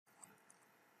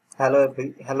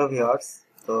Hello viewers.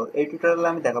 তো এই টিউটোরিয়ালে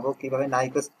আমি দেখাবো কিভাবে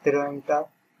নাইকুইস্ট থিওরেমটা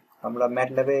আমরা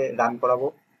ম্যাটল্যাবে রান করাবো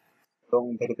এবং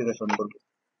ভেরিফিকেশন করবো।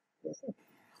 ঠিক আছে?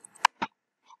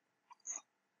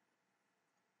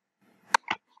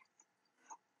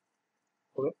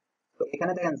 ওকে, তো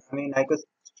এখানে দেখেন আমি নাইকুইস্ট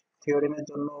থিওরেমের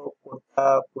জন্য কোডটা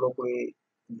পুরোপুরি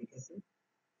লিখেছি।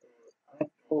 আমি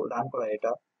একটু রান করা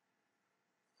এটা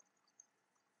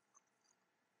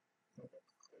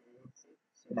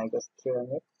নাইকুইস্ট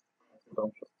থিওরেমের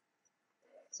অংশ।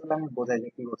 আসলে আমি বোঝাই যে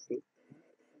কি করছি।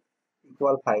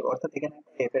 ইকুয়াল 5 অর্থাৎ এখানে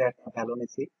এফ এর একটা ভ্যালু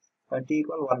নিচ্ছি, টি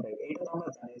ইকুয়াল 1/, এইটা তো আমরা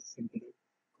জানি সিম্পলি।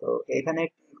 তো এখানে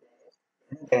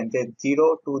দেখেন যে 0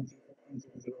 to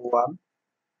 0.001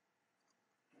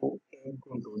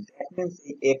 দ্যাট মিন্স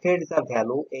এই এফ এর যা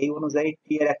ভ্যালু এই অনুযায়ী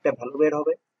টি এর একটা ভ্যালু বের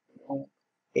হবে এবং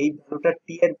এই ভ্যালুটা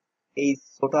টি এর এই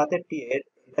ছোট হাতের টি এর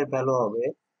এটার ভ্যালু হবে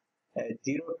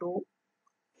 0 to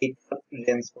 8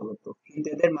 রেঞ্জ পর্যন্ত, কিন্তু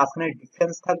এদের মাঝখানে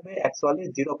ডিফারেন্স থাকবে অ্যাকচুয়ালি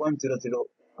 0.001।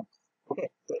 ওকে,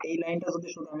 তো এই লাইনটা যদি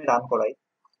শুধু আমি রান করাই,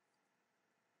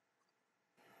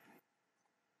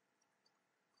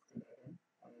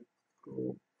 তো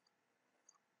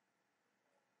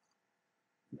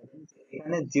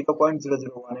এখানে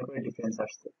 0.001 এর করে ডিফারেন্স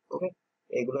আসছে। ওকে,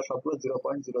 এইগুলো সবগুলো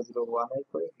 0.001 এর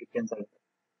করে ডিফারেন্স আসবে।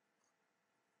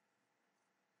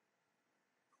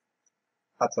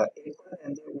 আচ্ছা, এরপরে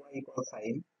দেন যে y ইকুয়াল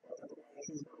সাইন,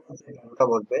 যে ভ্যালুটা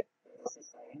বলবে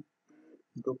sign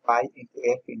into pi into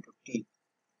F into T,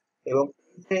 এবং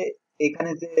এই যে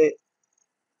এখানে যে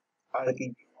আর কি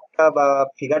বা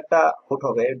ফিগারটা আউট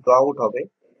হবে, ড্র আউট হবে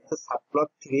সাবপ্লট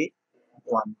 3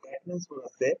 1। দ্যাট মিন্স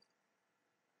বলছে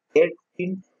এর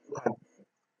তিন থাকবে,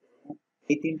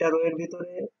 এই তিনটা রো এর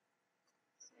ভিতরে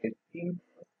তিন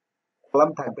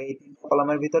কলাম থাকবে, এই তিনটা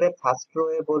কলামের ভিতরে ফার্স্ট রো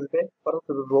এ বসবে,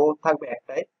 রো থাকবে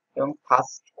একটাই এবং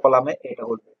ফার্স্ট কলামে এটা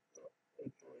বসবে।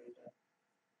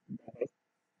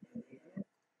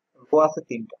 রো আছে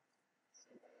তিনটা,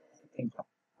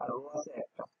 আর রো আছে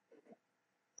একটা।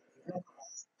 এখানে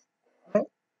first কলামে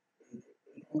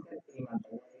এখানকার এই মানটা,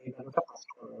 এই ভ্যালুটা ফার্স্ট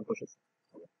কলামে বসেছে।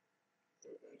 তো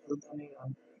এটা যদি আমি রান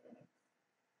করি এখানে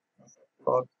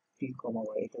প্লট টি কমা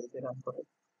ওয়াই, এটা যদি রান করে,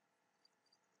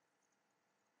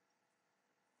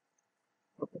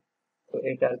 ওকে, তো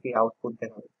এটা আর কি আউটপুট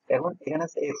দেখাবে। এখন এখানে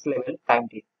আছে এক্স লেভেল টাইম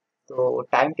টি। তো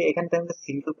টাইম টি এখানে তেমন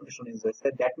সিঙ্গেল কোটেশন ইউজ হয়েছে,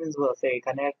 দ্যাট মিন্স বলছে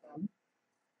এখানে একটা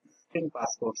স্ট্রিং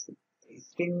পাস করছি।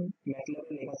 স্ট্রিং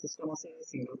ম্যাটল্যাবে লেখা সিস্টেম আছে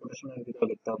সিঙ্গেল কোটেশনের ভিতরে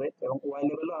লিখতে হবে, এবং ওয়াই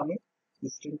লেভেলও আমি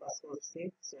স্ট্রিং পাস করছি।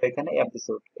 তো এখানে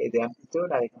অ্যামপ্লিটিউড, এই যে অ্যামপ্লিটিউড,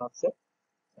 আর এখানে হচ্ছে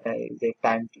এই যে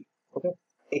টাইম টি। ওকে,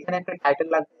 এখানে একটা টাইটেল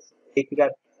লাগবে। এই ফিগার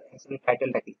অ্যাকচুয়ালি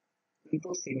টাইটেলটা কি,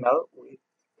 input signal with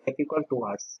F equal to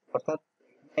hertz, অর্থাৎ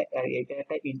এটা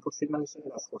একটা ইনপুট সিগন্যাল হিসেবে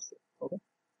কাজ করছে। ওকে,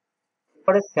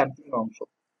 এরপরে স্যাম্পলিং অংশ।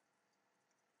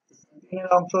 স্যাম্পলিং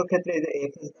এর অংশের ক্ষেত্রে এই যে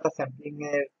এফএস দ্বারা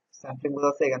স্যাম্পলিং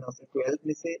বোঝাচ্ছে, এখানে হচ্ছে 12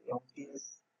 নিচে এবং টিএস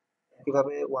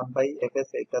কিভাবে 1/fs,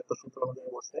 এটা তো সূত্র অনুযায়ী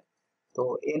বসছে। তো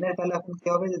এন এর ভ্যালু এখন কি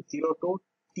হবে, যে 0 to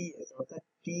ts, অর্থাৎ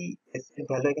টি এস এর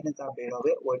ভ্যালু এখানে যা বের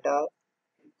হবে ওইটা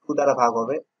 2 দ্বারা ভাগ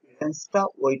হবে, ডিফারেন্সটা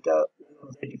ওইটা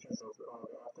অনুযায়ী ডিফারেন্স হবে।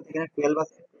 অর্থাৎ এখানে 12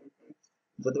 আছে,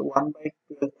 যদি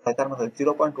 1/12 হয় তার মধ্যে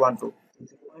 0.12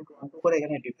 করে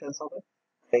এখানে ডিফারেন্স হবে।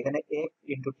 আর এখানে F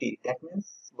into T, that means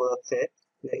বোঝাচ্ছে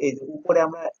যে এই যে উপরে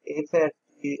আমরা এফ এর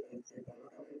টি যে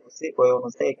ভ্যালুটা করছি ওই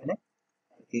অনুযায়ী এখানে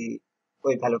কি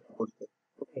ওই ভ্যালুটা বসবে।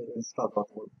 ওকে, রেঞ্জটা কত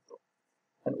বলতো।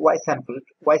 ওয়াই স্যাম্পল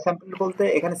বলতে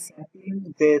এখানে স্যাম্পলিং,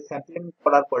 যে স্যাম্পলিং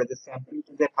করার পরে যে স্যাম্পলিং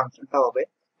যে ফাংশনটা হবে,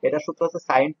 এটা সূত্র হচ্ছে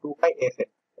সাইন 2/f এর।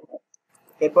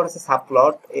 এরপর হচ্ছে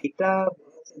সাবপ্লট, এইটা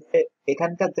বোঝাচ্ছে যে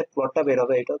এখানকার যে প্লটটা বের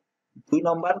হবে এটা 2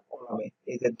 নম্বর কলামে,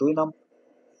 এই যে 2 নম্বর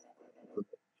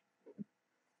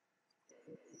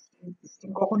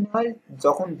স্ট্রিম কখন হয়,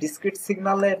 যখন ডিসক্রিট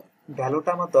সিগন্যালের ভ্যালুটা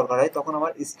আমার দরকার হয় তখন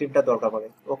আমার স্ট্রিমটা দরকার পড়ে।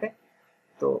 ওকে,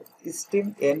 তো স্ট্রিম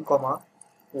এন কমা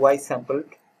ওয়াই স্যাম্পল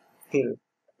ফিল,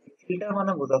 ফিল্টার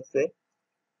মানে বোঝাচ্ছে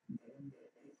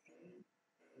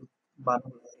মানে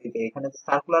বোঝাচ্ছে যে এখানে যে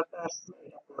সার্কুলারটা আসছে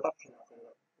এটা পুরোটা ফিল আপ হয়ে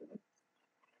যাবে।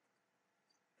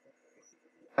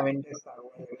 টাইম ইন্ডেক্স আর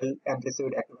ওয়াই লেভেল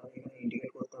অ্যামপ্লিটিউড একইভাবে এখানে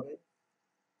ইন্ডিকেট করতে হবে।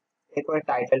 এরপরে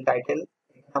টাইটেল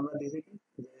এখানে আমরা দিয়েছি কি,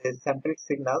 যে sample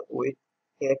signal with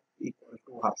F equal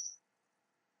to hertz.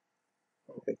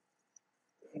 ওকে,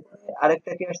 এরপরে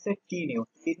আরেকটা কি আসছে, টি নিউ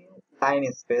লাইন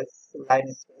স্পেস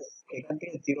এখান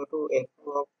থেকে 0 to f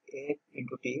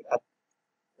ইন্টু টি আর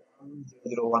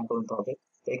 0 0 1 পর্যন্ত হবে।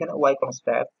 তো এখানে ওয়াই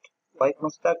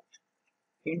কনস্ট্যান্ট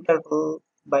ইন্টারভ্যাল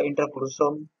বা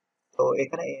ইন্টারপোলেশন। তো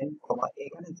এখানে এন কমা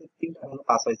এখানে যে তিনটা ভ্যালু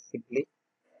পাস হয় সিম্পলি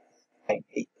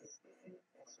এই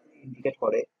ইন্ডিকেট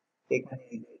করে, এখানে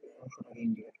এই যে এই অংশটাকে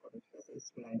ইন্ডিকেট করে, ঠিক আছে,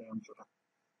 স্প্লাইনের অংশটা।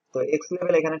 তো এক্স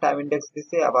লেভেল এখানে টাইম ইন্ডেক্স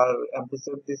দিছে, আবার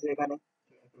অ্যামপ্লিটিউড দিছে এখানে।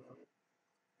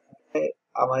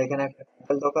 আমার এখানে একটা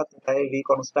টাইটেল দরকার, তাই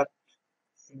reconstruct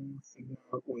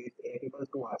signal with a equal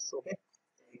to ওয়াটস। ওকে,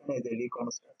 এখানে এই যে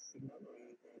reconstruct signal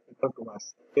with a equal to ওয়াটস,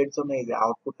 এর জন্য এই যে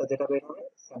আউটপুটটা যেটা বের হবে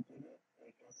স্যাম্পলিং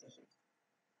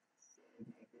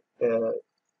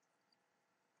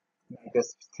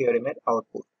নাইকুইস্ট থিওরেমের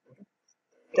আউটপুট।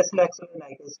 এটা ছিল অ্যাকচুয়ালি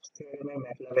নাইকুইস্ট থিওরেমের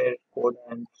ম্যাটল্যাবের code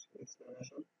and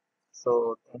explanation. So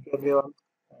thank you everyone,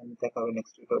 দেখা হবে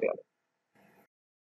নেক্সট টিউটোরিয়ালে।